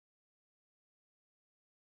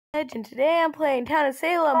Edge, and today I'm playing Town of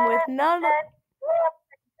Salem with none.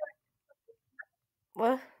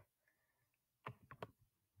 What?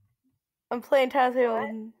 I'm playing Town of Salem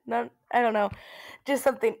with none. I don't know. Just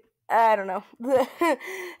something. I don't know.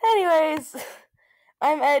 Anyways,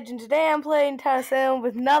 I'm Edge, and today I'm playing Town of Salem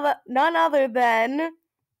with none other than.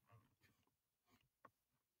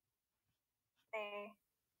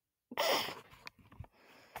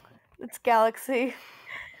 It's Galaxy.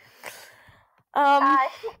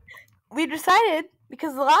 We decided,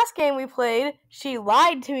 because the last game we played, she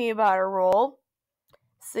lied to me about her role.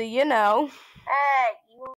 So, you know. Hey,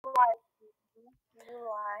 you lied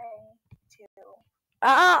too.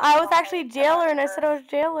 I was actually jailer, and I said I was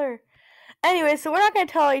jailer. Anyway, so we're not going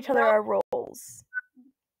to tell each other our roles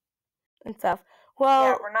and stuff. Well,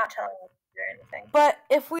 yeah, we're not telling each other anything. But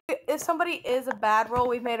if somebody is a bad role,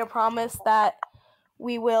 we've made a promise that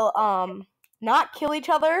we will not kill each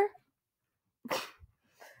other.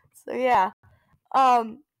 So yeah,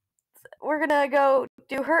 we're gonna go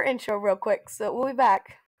do her intro real quick. So we'll be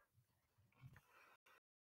back.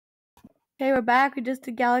 Okay, we're back. We just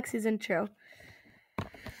did Galaxy's intro.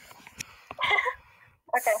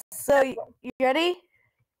 Okay. So you ready?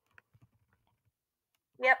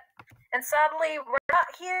 Yep. And sadly, we're not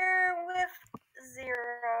here with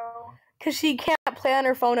Zero. Because she can't play on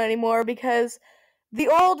her phone anymore because the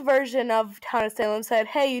old version of Town of Salem said,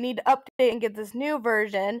 hey, you need to update and get this new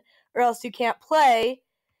version or else you can't play.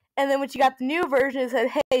 And then when she got the new version, it said,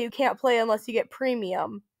 hey, you can't play unless you get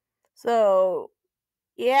premium. So,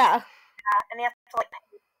 yeah. And you have to,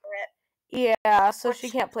 pay for it. Yeah, so she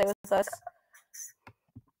can't play with us.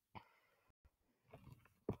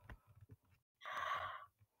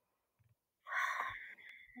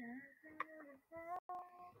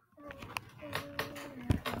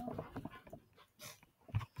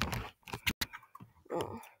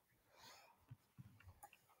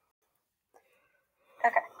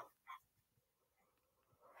 Okay.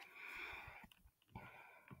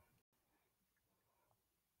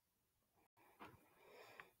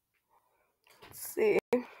 Let's see.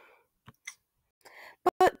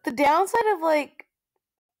 But the downside of,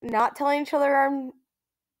 not telling each other our,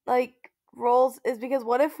 roles is because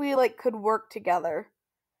what if we, could work together?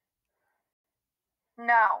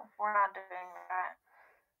 No, we're not doing that.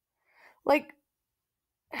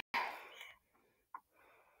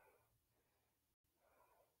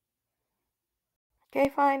 Okay,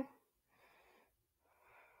 fine.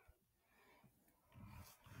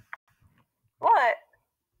 What?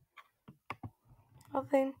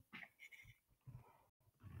 Nothing.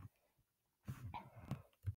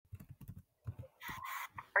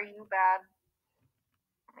 Are you bad?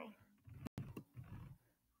 Me.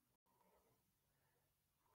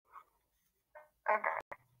 Okay.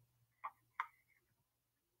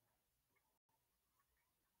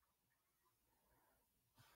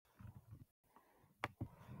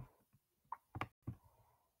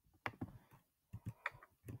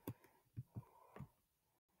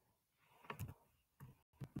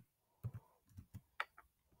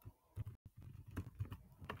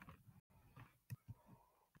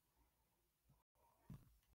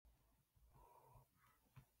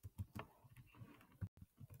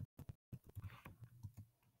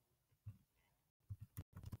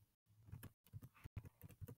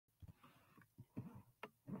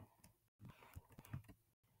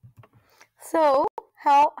 So,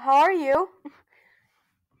 how are you?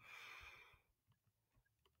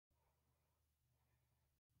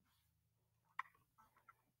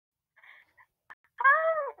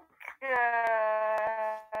 I'm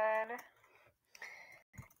good.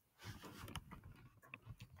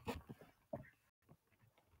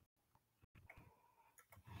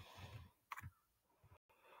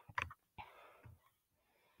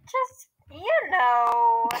 Just,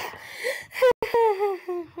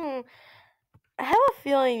 I have a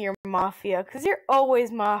feeling you're Mafia, because you're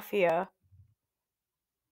always Mafia.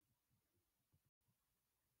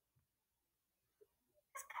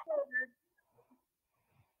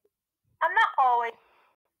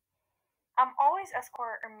 I'm always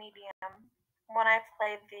escort or medium when I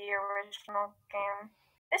play the original game.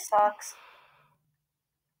 It sucks.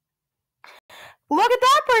 Look at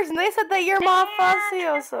that person! They said that you're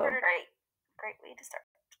Mafia, so. Great way to start.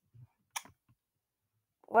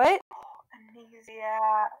 What? Oh,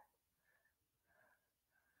 amnesia.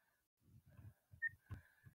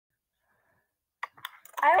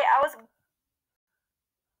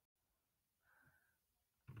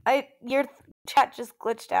 Your chat just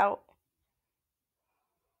glitched out.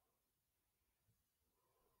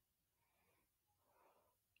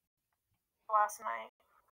 Last night.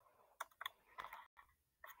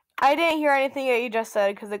 I didn't hear anything that you just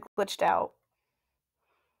said because it glitched out.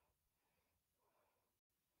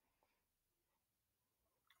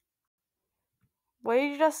 What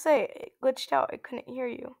did you just say? It glitched out. I couldn't hear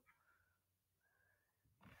you.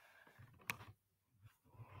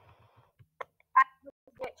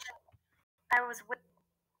 I was with.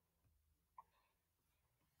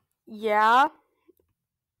 Yeah.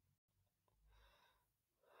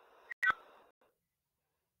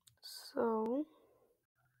 So.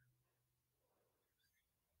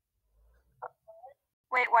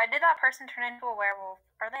 Wait, why did that person turn into a werewolf?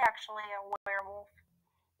 Are they actually a werewolf?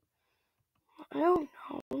 I don't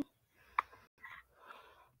know.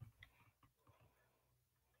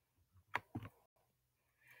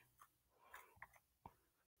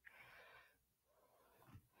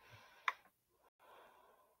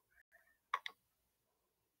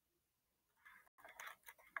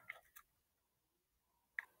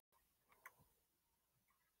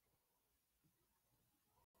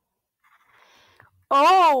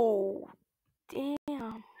 Oh,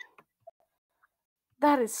 damn.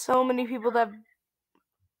 That is so many people that.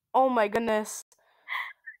 Oh my goodness.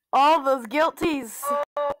 All those guilties.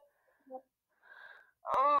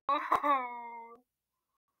 Oh.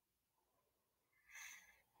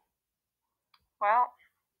 Well.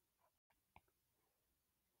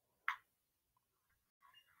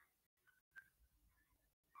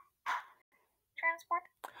 Transport?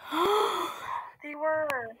 They were.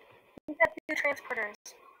 We had 2 transporters.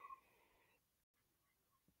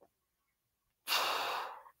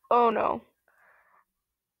 Oh no.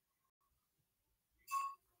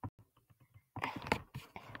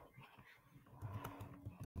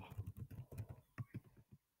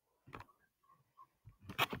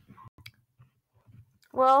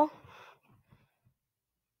 Well,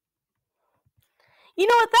 you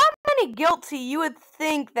know, with that many guilty, you would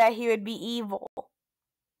think that he would be evil.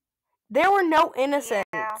 There were no innocents.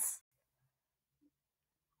 Yeah.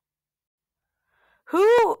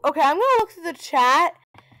 Who? Okay, I'm gonna look through the chat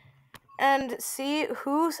and see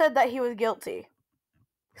who said that he was guilty.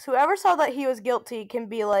 So whoever saw that he was guilty can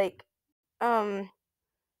be like,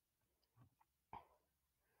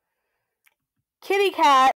 Kitty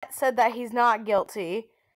Cat said that he's not guilty.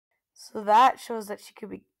 So that shows that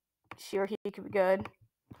she or he could be good.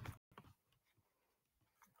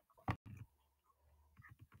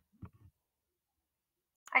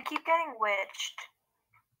 I keep getting witched.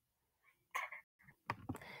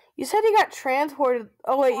 You said you got transported.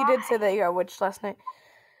 Oh wait, you did say that you got witched last night.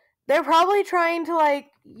 They're probably trying to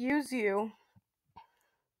like use you.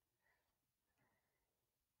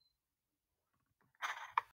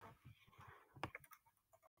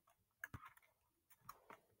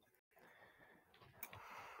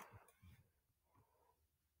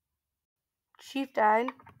 Chief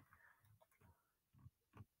died.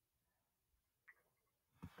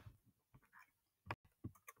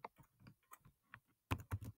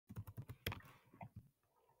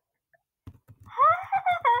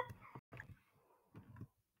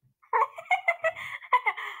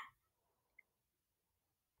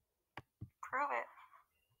 Prove it.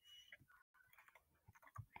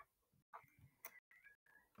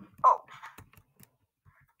 Oh.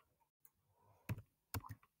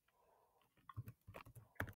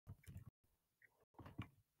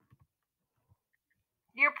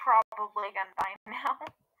 You're probably gonna die now.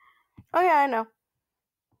 Oh yeah, I know.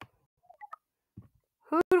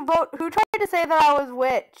 Who tried to say that I was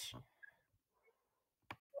witch?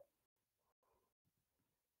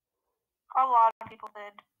 A lot of people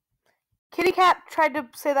did. Kitty Cat tried to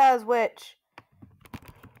say that I was witch.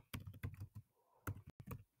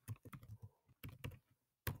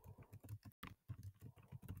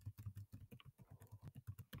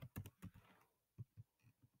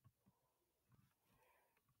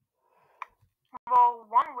 Well,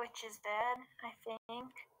 one witch is dead, I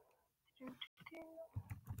think.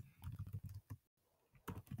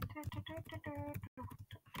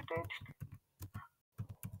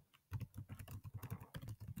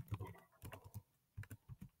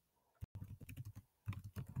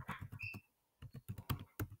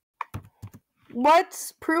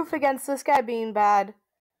 What's proof against this guy being bad?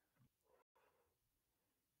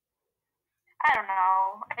 I don't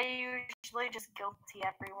know. I usually just guilty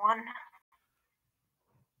everyone.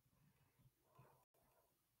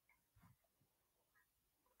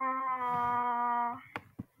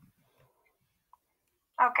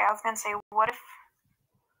 Okay, I was gonna say, what if...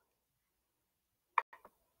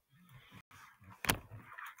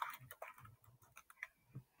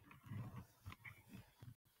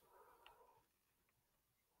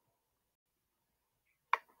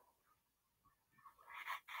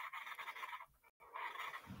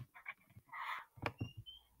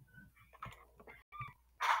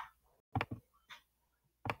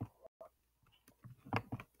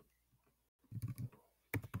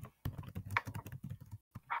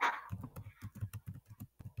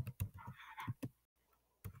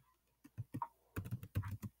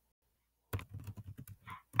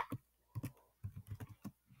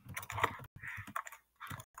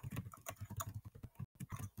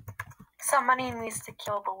 Somebody needs to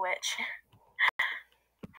kill the witch.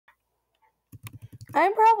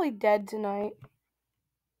 I'm probably dead tonight.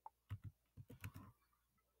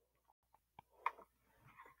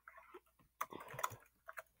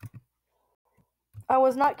 I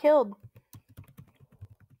was not killed.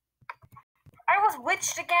 I was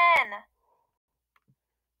witched again.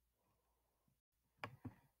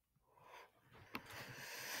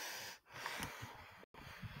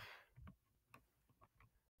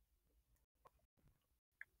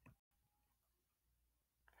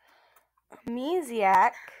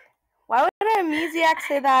 Amnesiac? Why would an amnesiac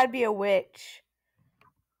say that I'd be a witch?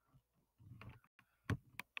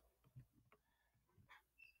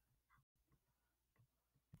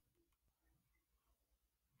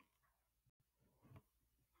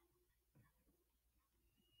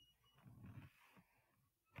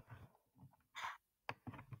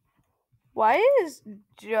 Why is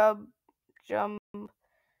jump?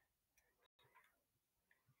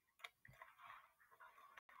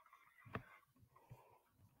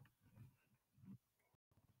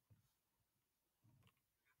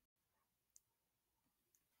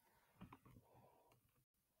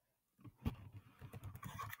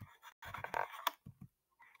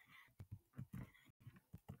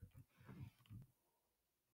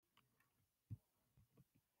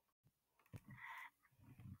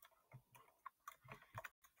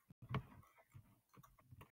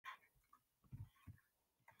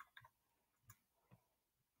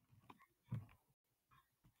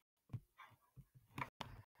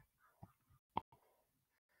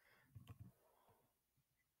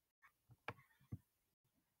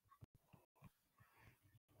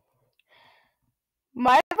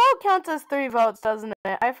 My vote counts as 3 votes, doesn't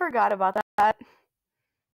it? I forgot about that.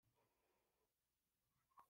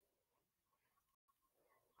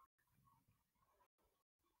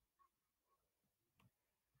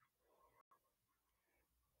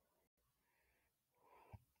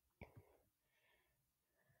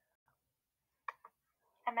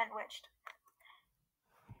 I meant witched.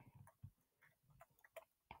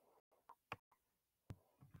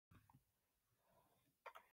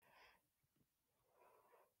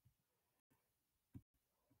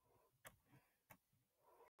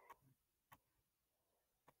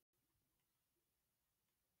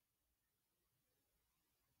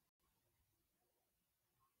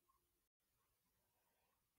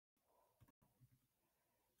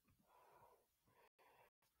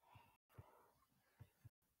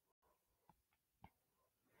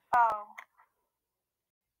 Oh.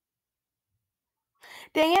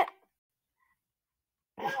 Dang it.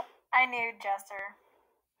 I knew Jester.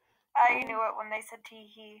 I knew it when they said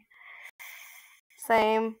tee-hee.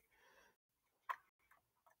 Same.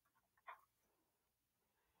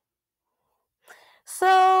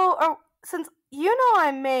 So, since you know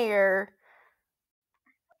I'm mayor,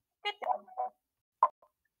 Good job.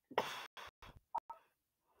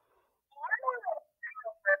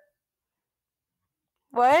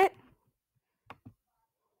 what?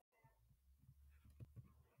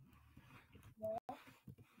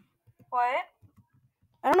 What?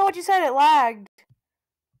 I don't know what you said, it lagged.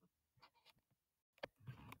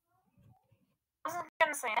 I wasn't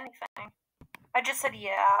gonna say anything. I just said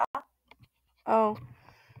yeah. Oh.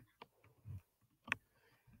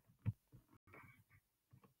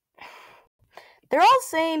 They're all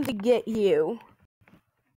saying to get you.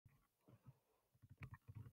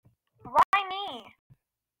 Why me?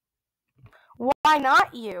 Why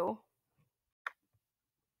not you?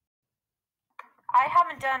 I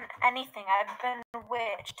haven't done anything. I've been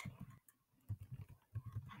witched.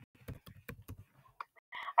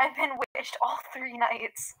 I've been witched all 3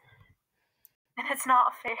 nights. And it's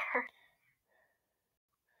not fair.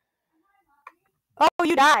 Oh,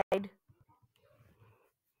 you died.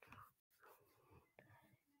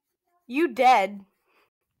 You dead.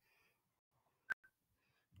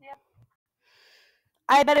 Yep.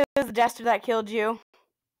 I bet it was the Jester that killed you.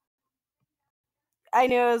 I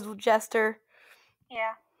knew it was Jester.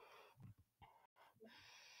 Yeah.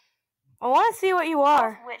 I want to see what you I are.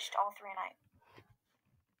 was witched all 3 nights.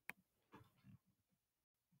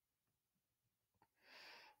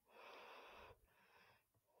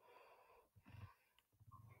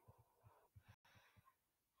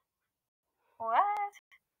 What?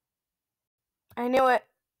 I knew it.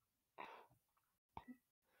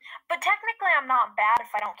 But technically I'm not bad if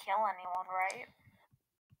I don't kill anyone, right?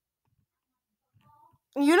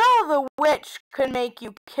 You know the witch could make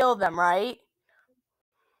you kill them, right?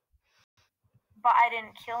 But I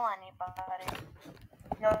didn't kill anybody.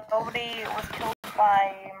 Nobody was killed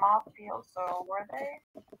by Mafia, so were they?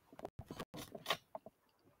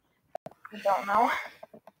 I don't know.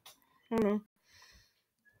 I don't know.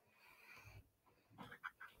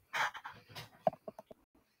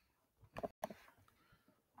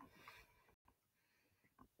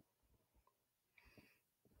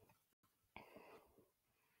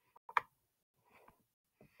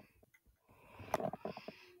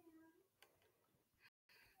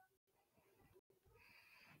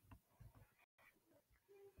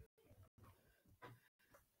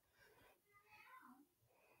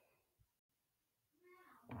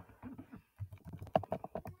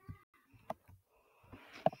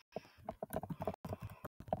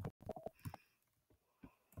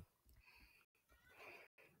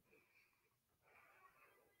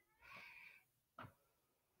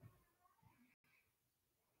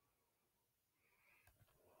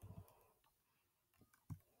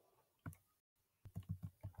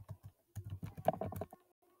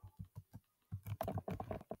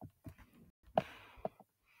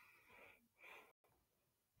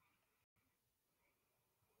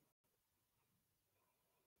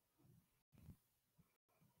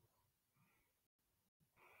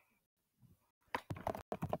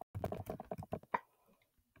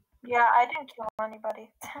 Yeah, I didn't kill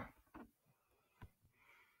anybody.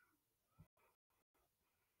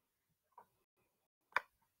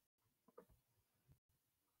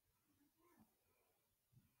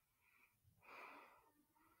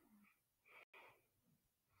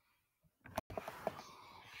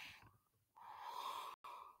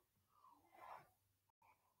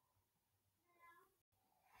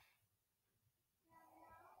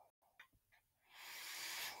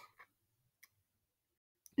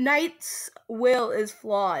 Knight's will is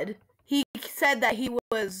flawed. He said that he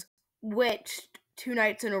was witched 2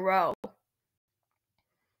 nights in a row.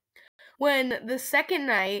 When the second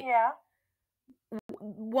night, Yeah.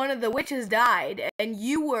 one of the witches died, and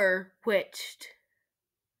you were witched.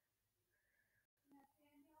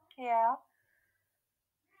 Yeah.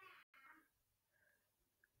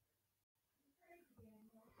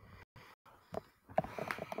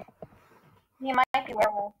 You might be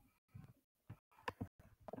werewolf.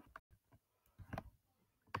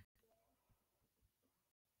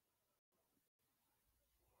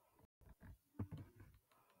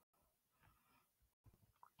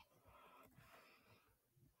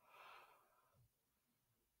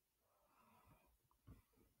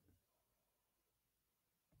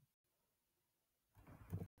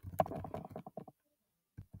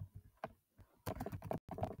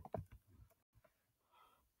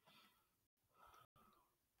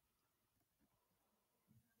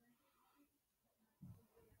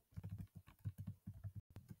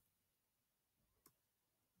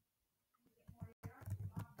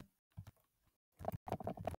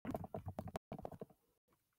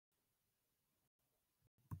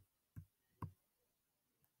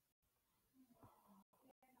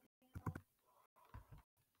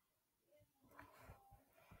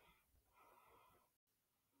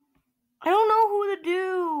 I don't know who to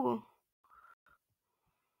do.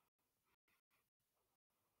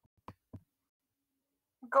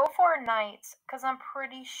 Go for Knights, because I'm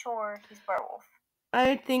pretty sure he's werewolf.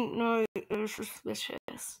 I think no, it was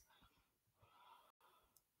suspicious.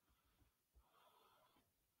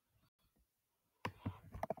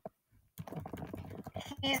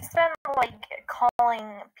 He's been, like,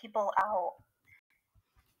 calling people out.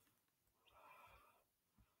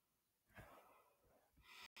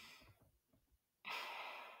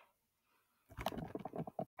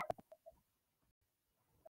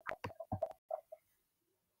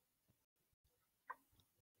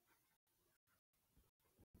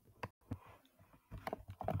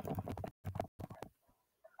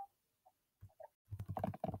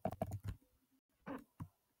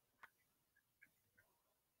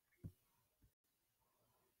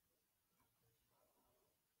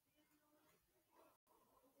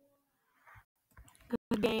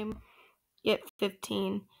 Good game. Get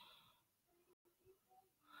 15.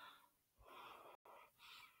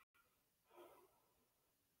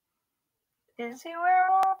 Is he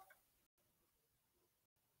werewolf?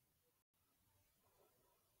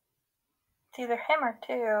 It's either him or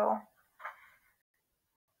two.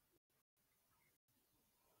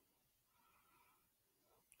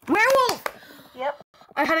 Werewolf! Yep.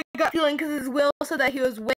 I had a gut feeling because his will said that he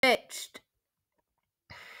was witched.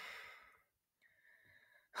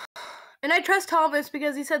 And I trust Thomas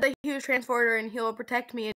because he said that he was transporter and he'll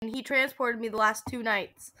protect me, and he transported me the last 2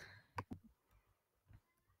 nights.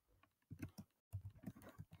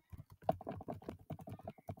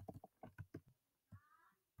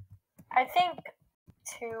 I think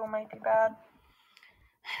 2 might be bad.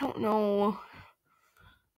 I don't know.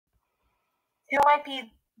 2 might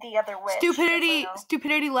be the other witch.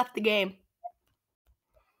 Stupidity left the game.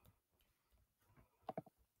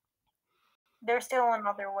 There's still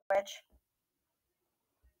another witch.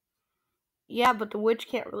 Yeah, but the witch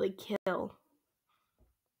can't really kill.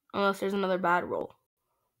 Unless there's another bad roll.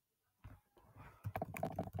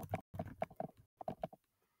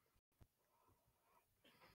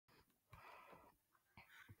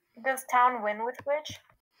 Does town win with witch?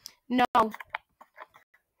 No.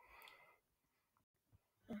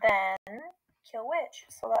 Then kill witch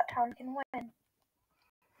so that town can win.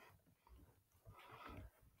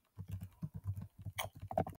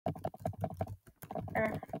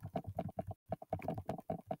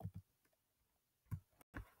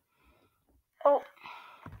 Oh.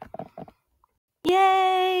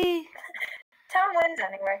 Yay! Town wins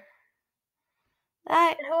anyway.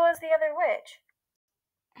 And who was the other witch?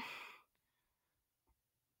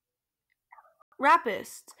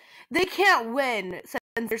 Rappists. They can't win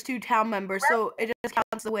since there's 2 town members, so it just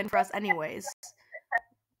counts the win for us anyways.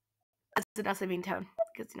 That's mean town,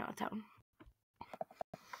 because you're not a town.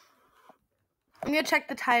 I'm gonna check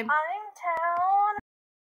the time. I'm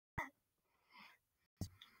town.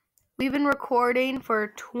 We've been recording for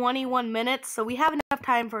 21 minutes, so we have enough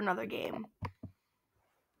time for another game.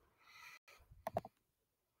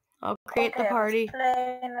 I'll create the party.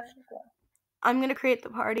 I'm gonna create the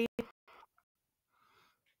party.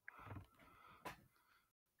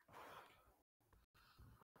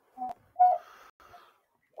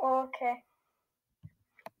 Okay.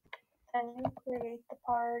 Then you create the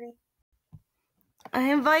party.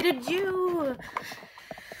 I invited you.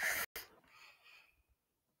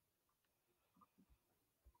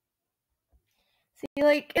 See,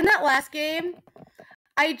 like, in that last game,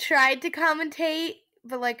 I tried to commentate,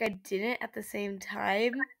 but, like, I didn't at the same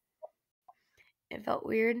time. It felt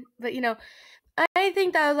weird. But, you know, I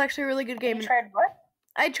think that was actually a really good game. You tried what?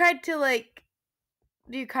 I tried to, like,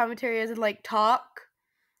 do commentary as in, like, talk,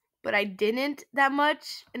 but I didn't that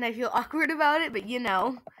much, and I feel awkward about it, but, you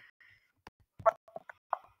know.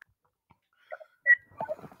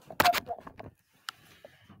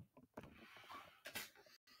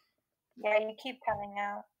 Yeah, you keep coming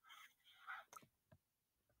out.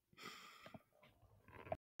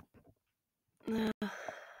 I'm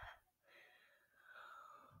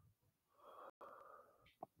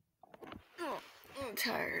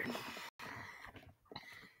tired.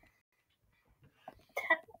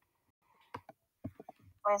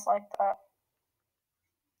 Always like that.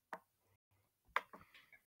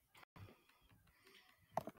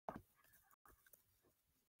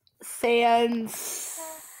 Sans.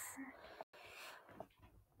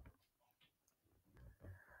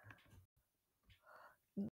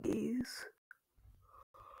 These.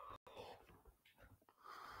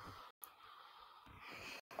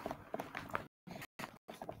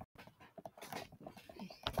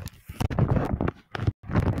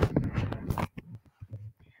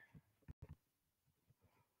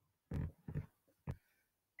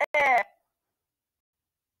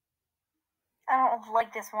 I don't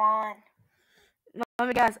like this one. Let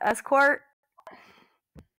me guess, escort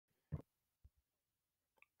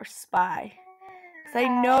or spy? Because I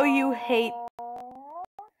know you hate.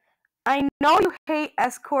 I know you hate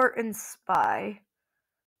escort and spy,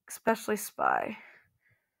 especially spy.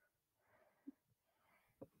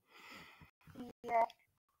 Yeah.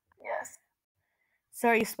 Yes. So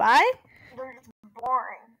are you spy? They're just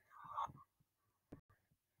boring.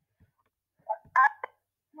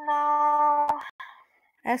 No.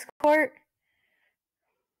 Escort?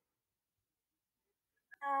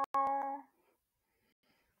 No.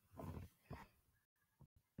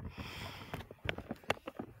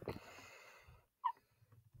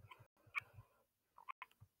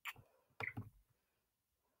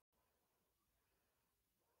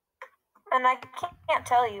 And I can't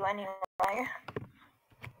tell you anyway.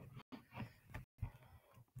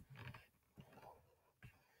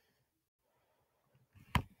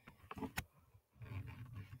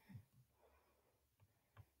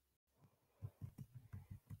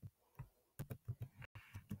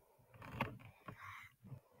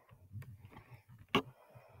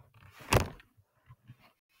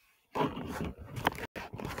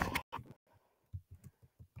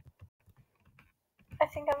 I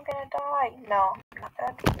think I'm gonna die. No, I'm not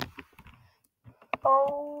dead.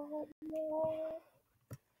 Oh no.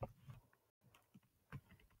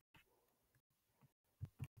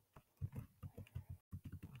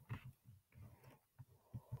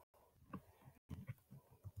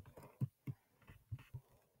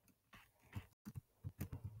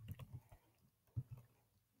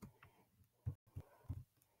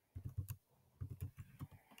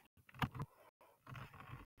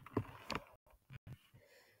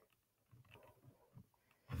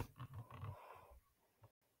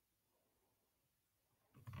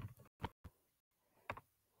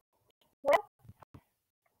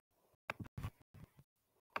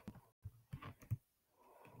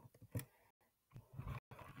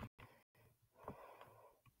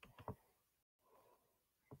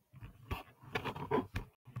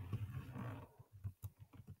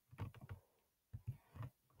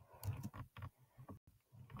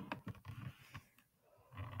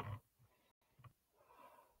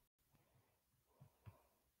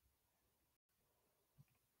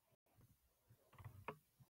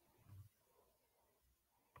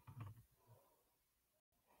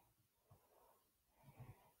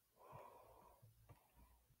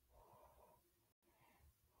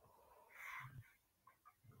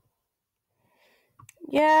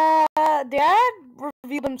 Yeah, Dad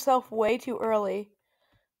revealed himself way too early.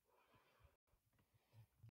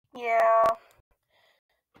 Yeah.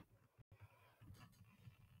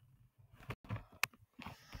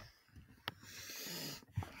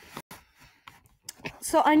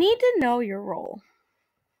 So I need to know your role.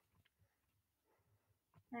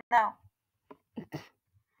 No.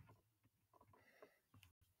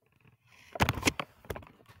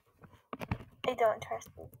 I don't trust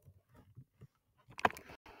you.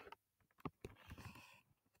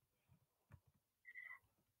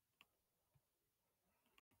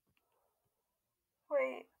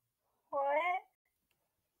 Wait. What?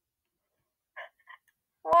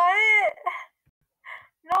 What?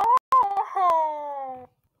 No!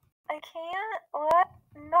 I can't. What?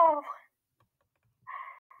 No.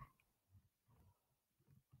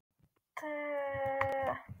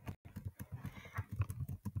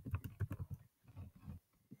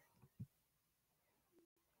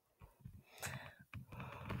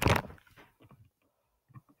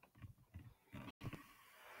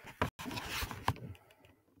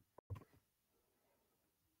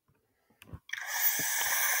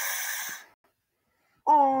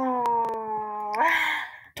 Oh.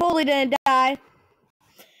 Totally didn't die.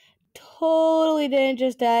 Totally didn't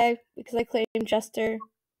just die because I claimed Chester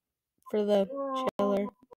for the chiller.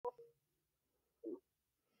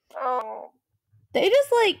 Oh. They just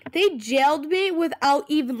they jailed me without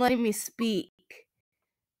even letting me speak.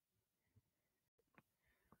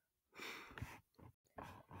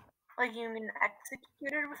 Like, you mean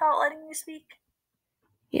executed without letting you speak?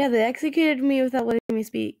 Yeah, they executed me without letting me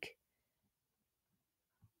speak.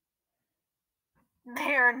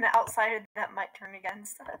 They're an outsider that might turn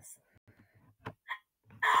against us.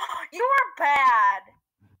 You are bad!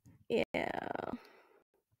 Yeah.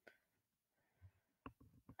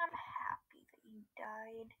 I'm happy that you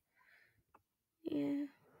died. Yeah.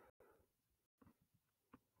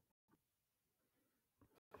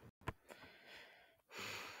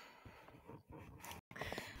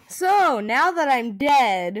 So, now that I'm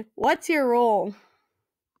dead, what's your role?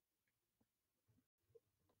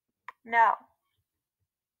 No.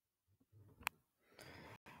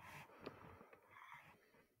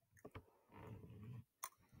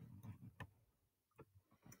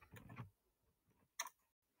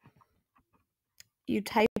 You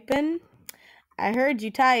typing? I heard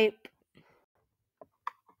you type.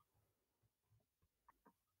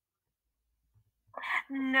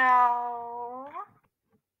 No.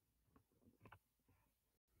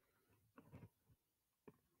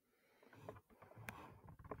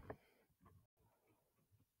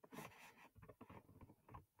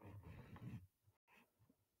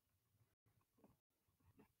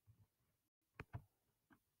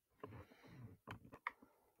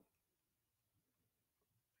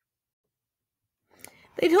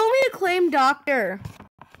 They told me to claim Doctor.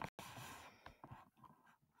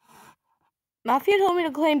 Mafia told me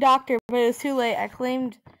to claim Doctor, but it was too late. I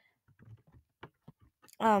claimed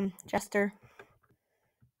Chester.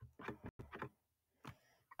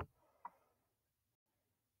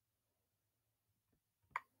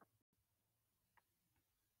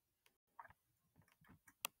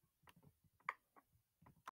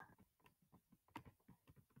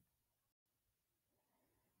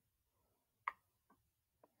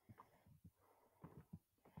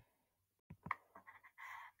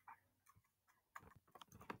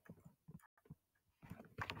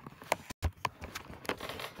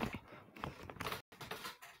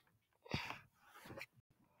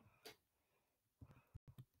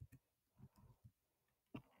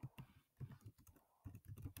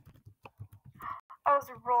 I was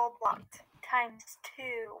role blocked ×2.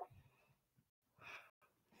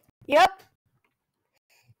 Yep.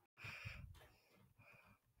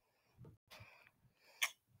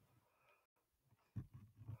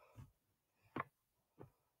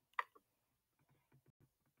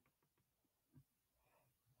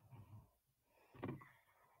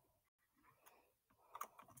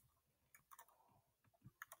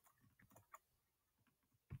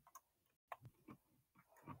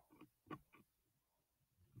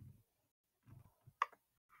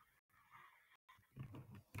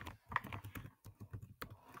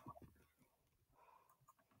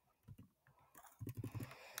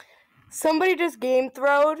 Somebody just game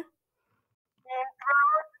throwed.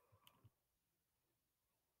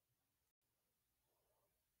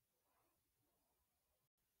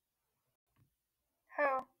 Who?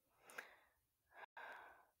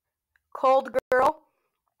 Cold girl.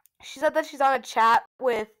 She said that she's on a chat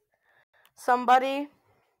with somebody,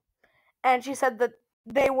 and she said that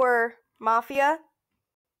they were Mafia,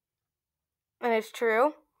 and it's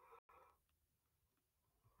true.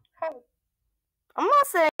 I'm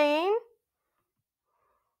not saying.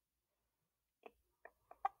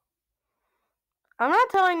 I'm not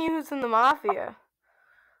telling you who's in the Mafia.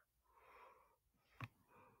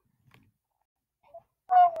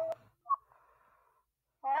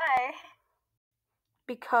 Why?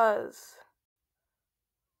 Because.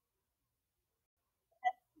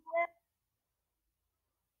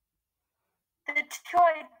 The two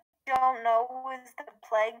I don't know is the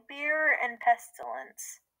Plague Beer and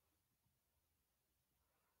Pestilence.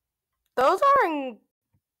 Those are in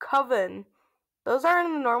Coven. Those are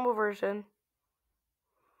in the normal version.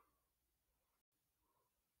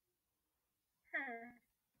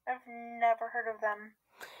 I've never heard of them.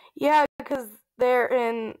 Yeah, because they're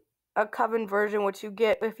in a Coven version, which you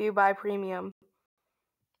get if you buy premium.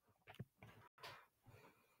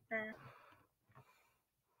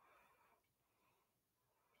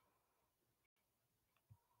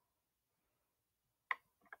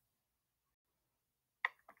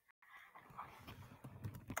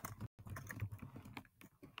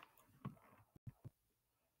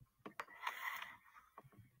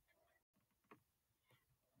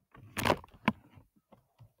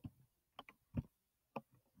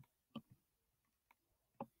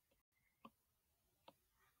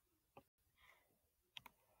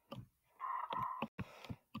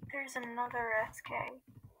 There's another SK.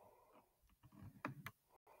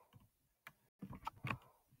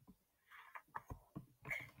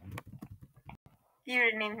 You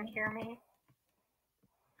didn't even hear me.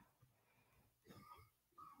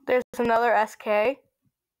 There's another SK.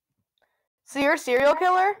 So you're a serial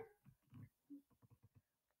killer?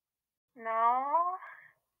 No.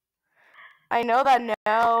 I know that.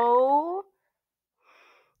 No.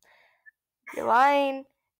 You're lying.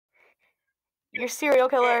 You're a serial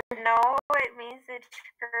killer. No, it means it's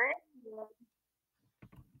true.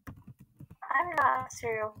 I'm not a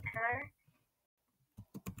serial killer.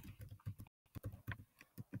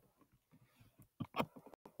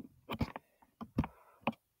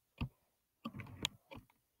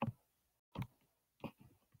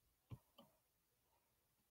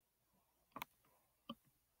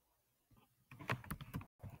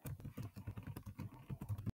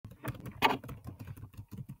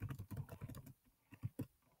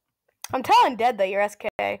 I'm telling Dead that you're SK.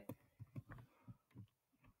 I'm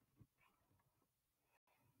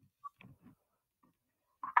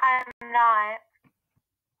not.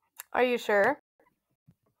 Are you sure?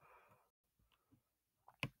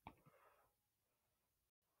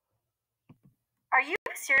 Are you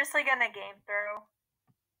seriously gonna game through?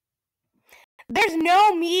 There's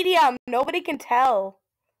no medium. Nobody can tell.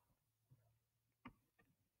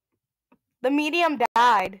 The medium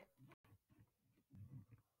died.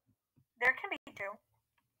 There can be two.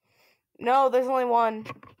 No, there's only one.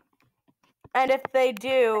 And if they do...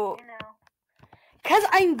 You know. Because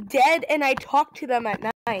I'm dead and I talk to them at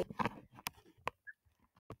night.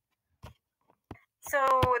 So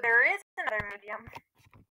there is another medium.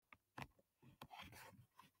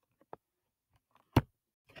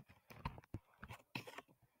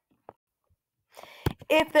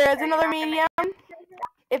 If there is another medium,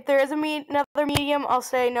 another medium, I'll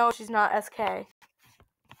say no, she's not SK.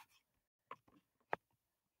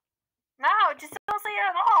 No, just don't say it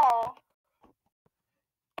at all.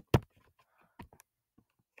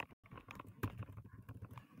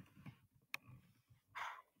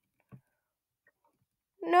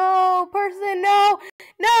 No, person, no,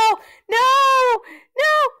 no, no,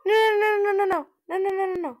 no, no, no, no, no, no, no, no, no,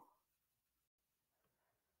 no, no.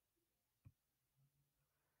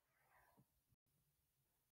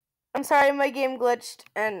 I'm sorry, my game glitched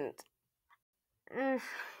and... Oh,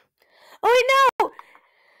 wait, no!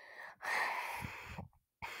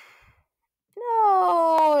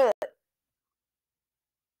 No!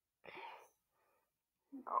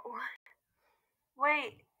 Oh.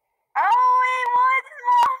 Wait. Oh, it was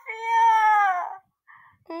Mafia!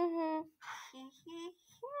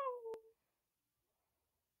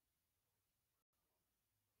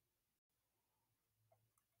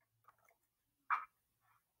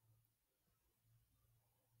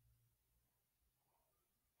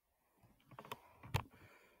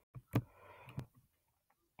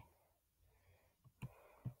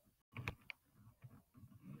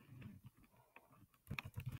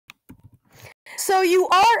 So you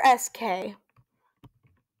are SK?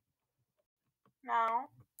 No.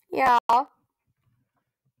 Yeah. No.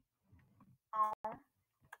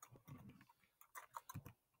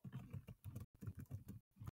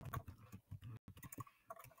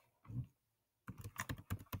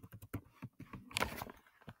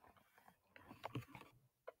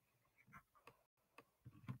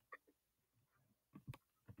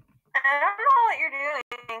 I don't know what you're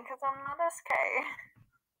because I'm not SK.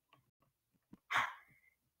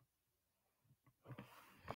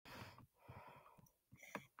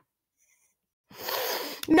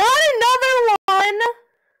 Not another one!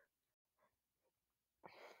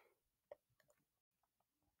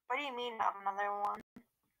 What do you mean, not another one?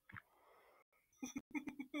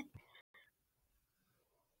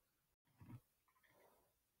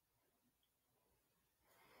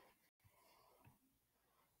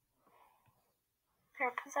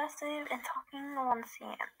 They're possessive and talking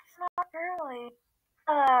nonsense. Not really.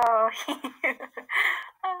 Oh,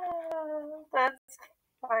 oh, that's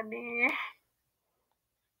funny.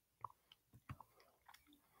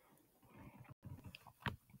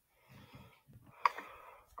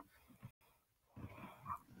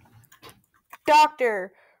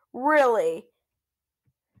 Doctor, really?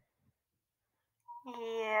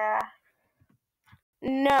 Yeah.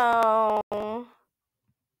 No.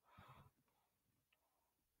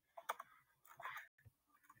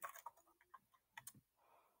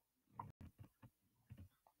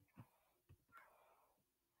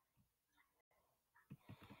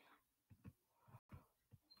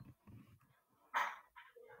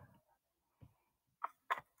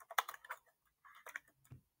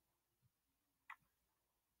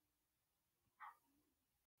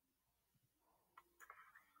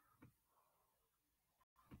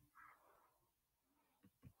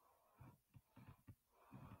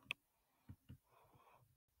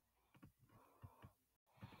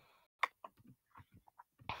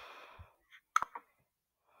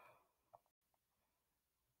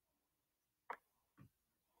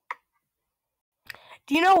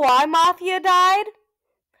 Do you know why Mafia died?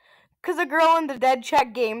 Because a girl in the dead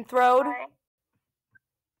check game throwed. Why?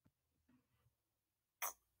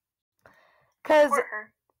 Because, Support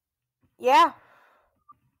her. yeah.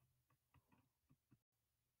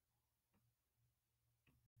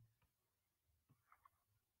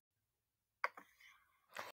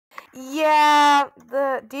 Yeah,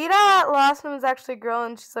 the Dita last name was actually a girl,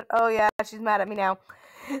 and she said, "Oh yeah, she's mad at me now."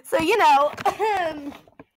 So you know,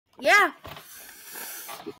 yeah.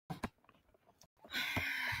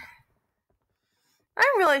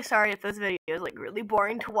 I'm really sorry if this video is like really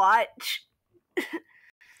boring to watch.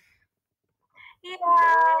 Yeah,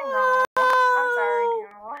 I know. I'm sorry,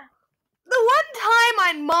 too. The one time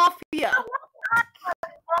on Mafia,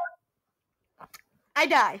 I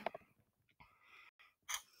die.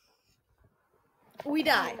 We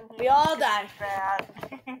die. We all die. Bad.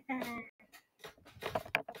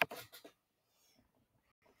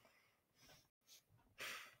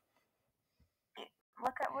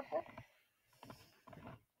 Look at what this.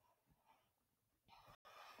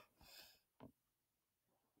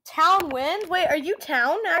 Town wins? Wait, are you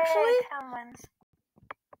Town actually? Yay, Town wins.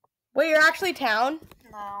 Wait, you're actually Town?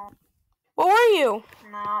 No. What were you?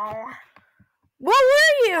 No. What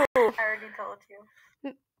were you? I already told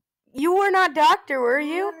you. You were not Doctor, were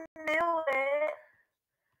you? You knew it.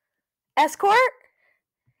 Escort?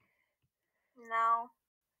 No.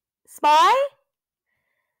 Spy?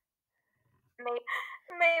 Maybe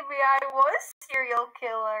I was serial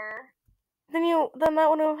killer. Then that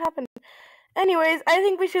wouldn't have happened. Anyways, I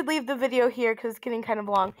think we should leave the video here because it's getting kind of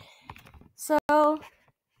long. So,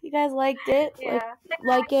 you guys liked it, Yeah.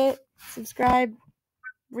 like it, subscribe,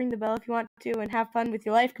 ring the bell if you want to, and have fun with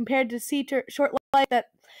your life compared to your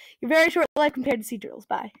very short life compared to sea turtles.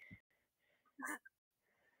 Bye.